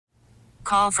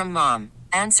call from mom.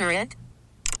 Answer it.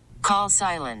 Call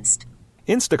silenced.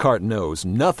 Instacart knows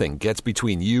nothing gets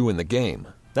between you and the game.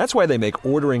 That's why they make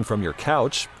ordering from your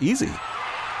couch easy.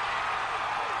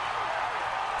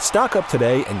 Stock up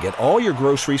today and get all your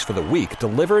groceries for the week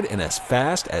delivered in as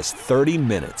fast as 30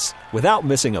 minutes without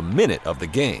missing a minute of the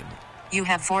game. You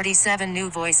have 47 new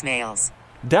voicemails.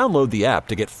 Download the app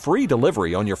to get free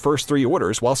delivery on your first 3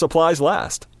 orders while supplies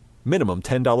last. Minimum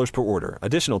 $10 per order.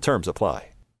 Additional terms apply.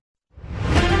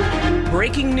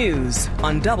 Breaking news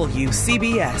on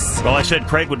WCBS. Well, I said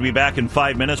Craig would be back in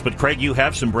 5 minutes, but Craig, you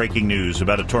have some breaking news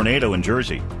about a tornado in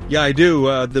Jersey. Yeah, I do.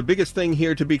 The biggest thing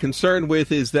here to be concerned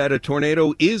with is that a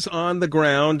tornado is on the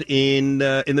ground in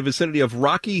the vicinity of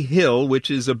Rocky Hill,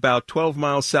 which is about 12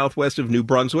 miles southwest of New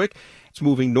Brunswick. It's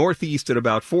moving northeast at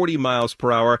about 40 miles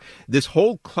per hour. This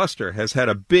whole cluster has had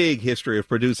a big history of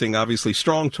producing, obviously,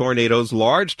 strong tornadoes,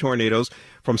 large tornadoes,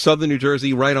 from southern New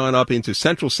Jersey right on up into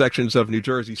central sections of New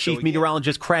Jersey. Chief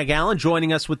Meteorologist Craig Allen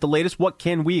joining us with the latest. What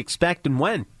can we expect and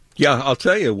when? Yeah, I'll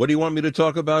tell you. What do you want me to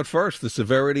talk about first? The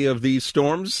severity of these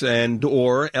storms and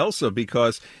or Elsa,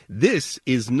 because this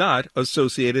is not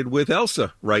associated with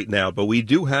Elsa right now. But we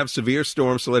do have severe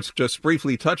storms, so let's just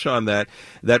briefly touch on that.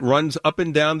 That runs up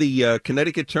and down the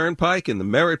Connecticut Turnpike and the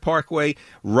Merritt Parkway,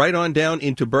 right on down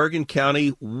into Bergen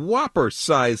County.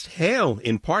 Whopper-sized hail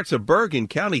in parts of Bergen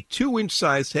County,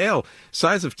 2-inch-sized hail,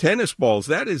 size of tennis balls.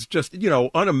 That is just,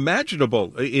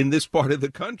 unimaginable in this part of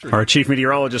the country. Our Chief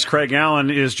Meteorologist Craig Allen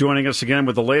is joining us again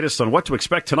with the latest on what to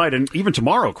expect tonight and even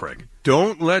tomorrow, Craig.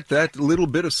 Don't let that little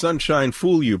bit of sunshine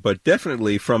fool you, but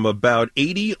definitely from about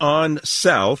 80 on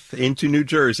south into New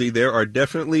Jersey, there are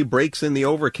definitely breaks in the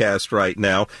overcast right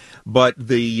now. But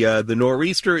the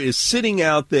nor'easter is sitting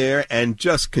out there and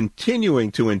just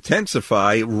continuing to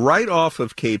intensify right off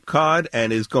of Cape Cod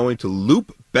and is going to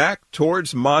loop back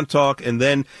towards Montauk and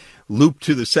then loop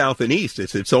to the south and east.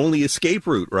 It's its only escape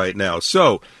route right now.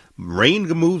 So rain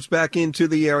moves back into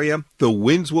the area. The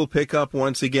winds will pick up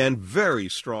once again, very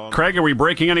strong. Craig, are we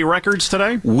breaking any records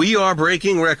today? We are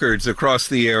breaking records across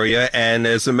the area, and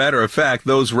as a matter of fact,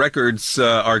 those records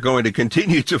are going to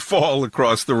continue to fall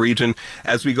across the region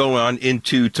as we go on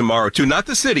into tomorrow, too. Not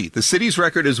the city. The city's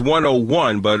record is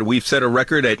 101, but we've set a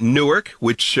record at Newark,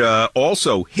 which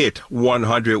also hit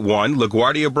 101.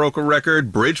 LaGuardia broke a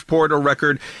record, Bridgeport a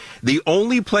record. The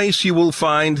only place you will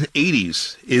find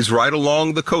 80s is right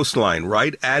along the coastline,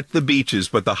 right at the beaches.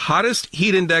 But the hottest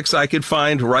heat index I could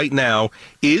find right now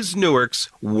is Newark's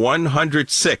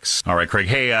 106. All right, Craig.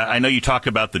 Hey, I know you talk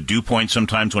about the dew point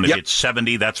sometimes when it hits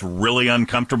 70. That's really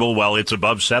uncomfortable while it's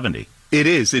above 70. It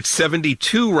is. It's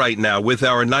 72 right now with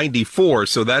our 94.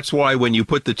 So that's why when you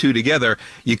put the two together,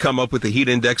 you come up with a heat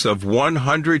index of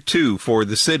 102 for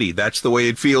the city. That's the way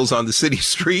it feels on the city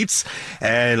streets.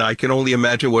 And I can only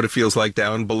imagine what it feels like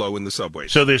down below in the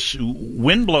subways. So this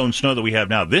wind-blown snow that we have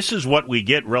now, this is what we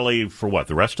get really for what,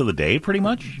 the rest of the day pretty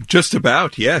much? Just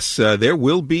about, yes. There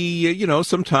will be,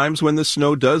 some times when the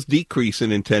snow does decrease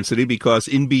in intensity because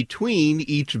in between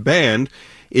each band,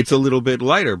 it's a little bit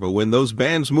lighter, but when those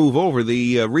bands move over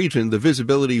the region, the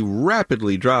visibility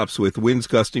rapidly drops with winds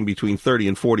gusting between 30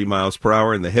 and 40 miles per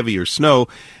hour and the heavier snow.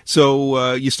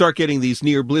 So you start getting these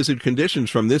near blizzard conditions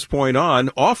from this point on,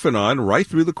 off and on, right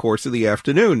through the course of the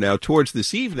afternoon. Now, towards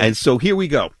this evening. And so here we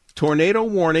go. Tornado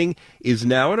warning is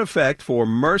now in effect for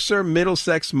Mercer,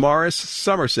 Middlesex, Morris,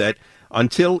 Somerset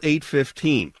until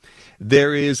 8:15.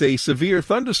 There is a severe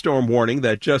thunderstorm warning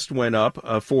that just went up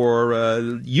for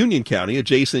Union County,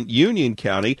 adjacent Union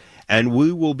County, and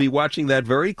we will be watching that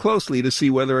very closely to see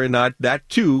whether or not that,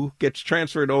 too, gets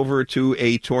transferred over to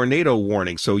a tornado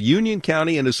warning. So Union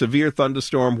County and a severe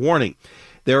thunderstorm warning.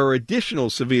 There are additional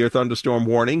severe thunderstorm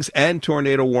warnings and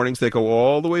tornado warnings that go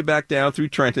all the way back down through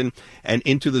Trenton and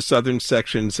into the southern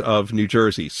sections of New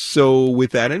Jersey. So with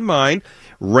that in mind,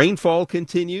 rainfall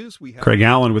continues. Craig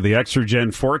Allen with the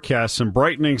Exergen forecast. Some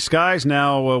brightening skies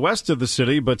now west of the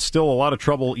city, but still a lot of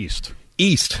trouble east.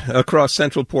 East across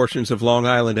central portions of Long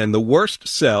Island, and the worst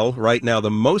cell right now, the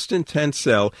most intense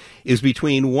cell, is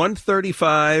between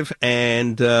 135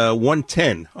 and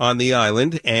 110 on the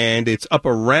island, and it's up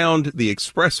around the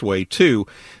expressway too.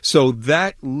 So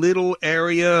that little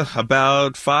area,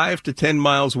 about 5 to 10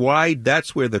 miles wide,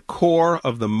 that's where the core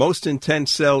of the most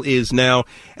intense cell is now,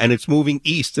 and it's moving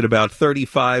east at about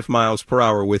 35 miles per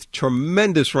hour with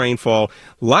tremendous rainfall,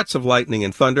 lots of lightning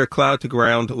and thunder, cloud to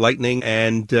ground, lightning,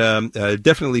 and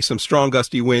definitely some strong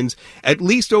gusty winds, at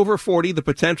least over 40, the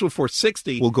potential for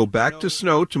 60. We'll go back to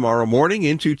snow tomorrow morning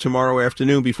into tomorrow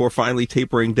afternoon before finally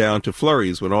tapering down to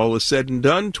flurries. When all is said and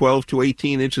done, 12 to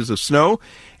 18 inches of snow.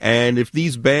 And if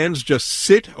these bands just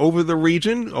sit over the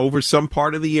region, over some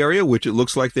part of the area, which it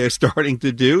looks like they're starting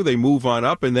to do, they move on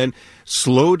up and then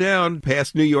slow down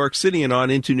past New York City and on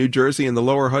into New Jersey and the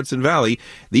lower Hudson Valley.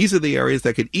 These are the areas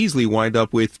that could easily wind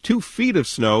up with 2 feet of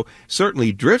snow,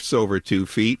 certainly drifts over 2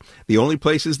 feet. The only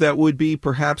places that would be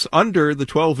perhaps under the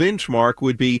 12-inch mark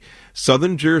would be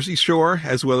southern Jersey Shore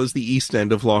as well as the east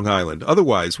end of Long Island.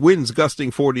 Otherwise, winds gusting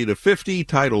 40 to 50,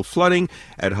 tidal flooding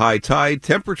at high tide,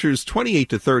 temperatures 28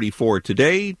 to 34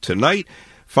 today, tonight.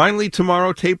 Finally,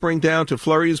 tomorrow, tapering down to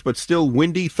flurries, but still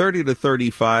windy, 30 to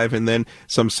 35, and then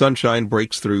some sunshine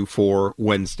breaks through for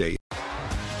Wednesday.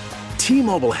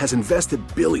 T-Mobile has invested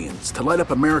billions to light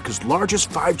up America's largest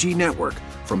 5G network,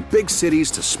 from big cities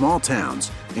to small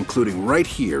towns, including right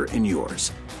here in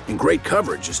yours. And great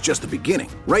coverage is just the beginning.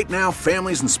 Right now,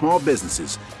 families and small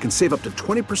businesses can save up to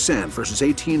 20% versus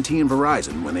AT&T and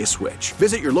Verizon when they switch.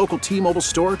 Visit your local T-Mobile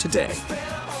store today.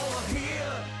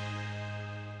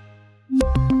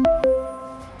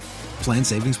 Plan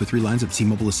savings with 3 lines of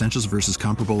T-Mobile Essentials versus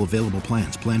comparable available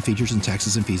plans. Plan features and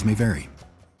taxes and fees may vary.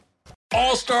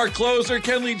 All-star closer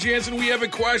Kenley Jansen, we have a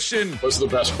question. What's the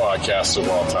best podcast of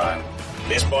all time?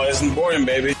 Baseball isn't boring,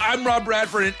 baby. I'm Rob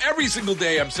Bradford, and every single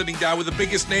day I'm sitting down with the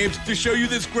biggest names to show you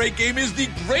this great game is the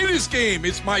greatest game.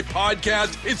 It's my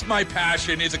podcast. It's my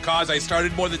passion. It's a cause I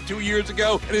started more than 2 years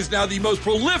ago and is now the most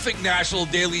prolific national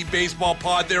daily baseball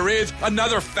pod there is.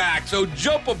 Another fact. So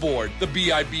jump aboard the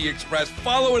BIB Express.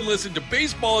 Follow and listen to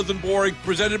Baseball Isn't Boring,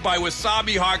 presented by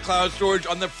Wasabi Hot Cloud Storage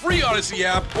on the free Odyssey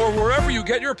app or wherever you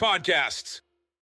get your podcasts.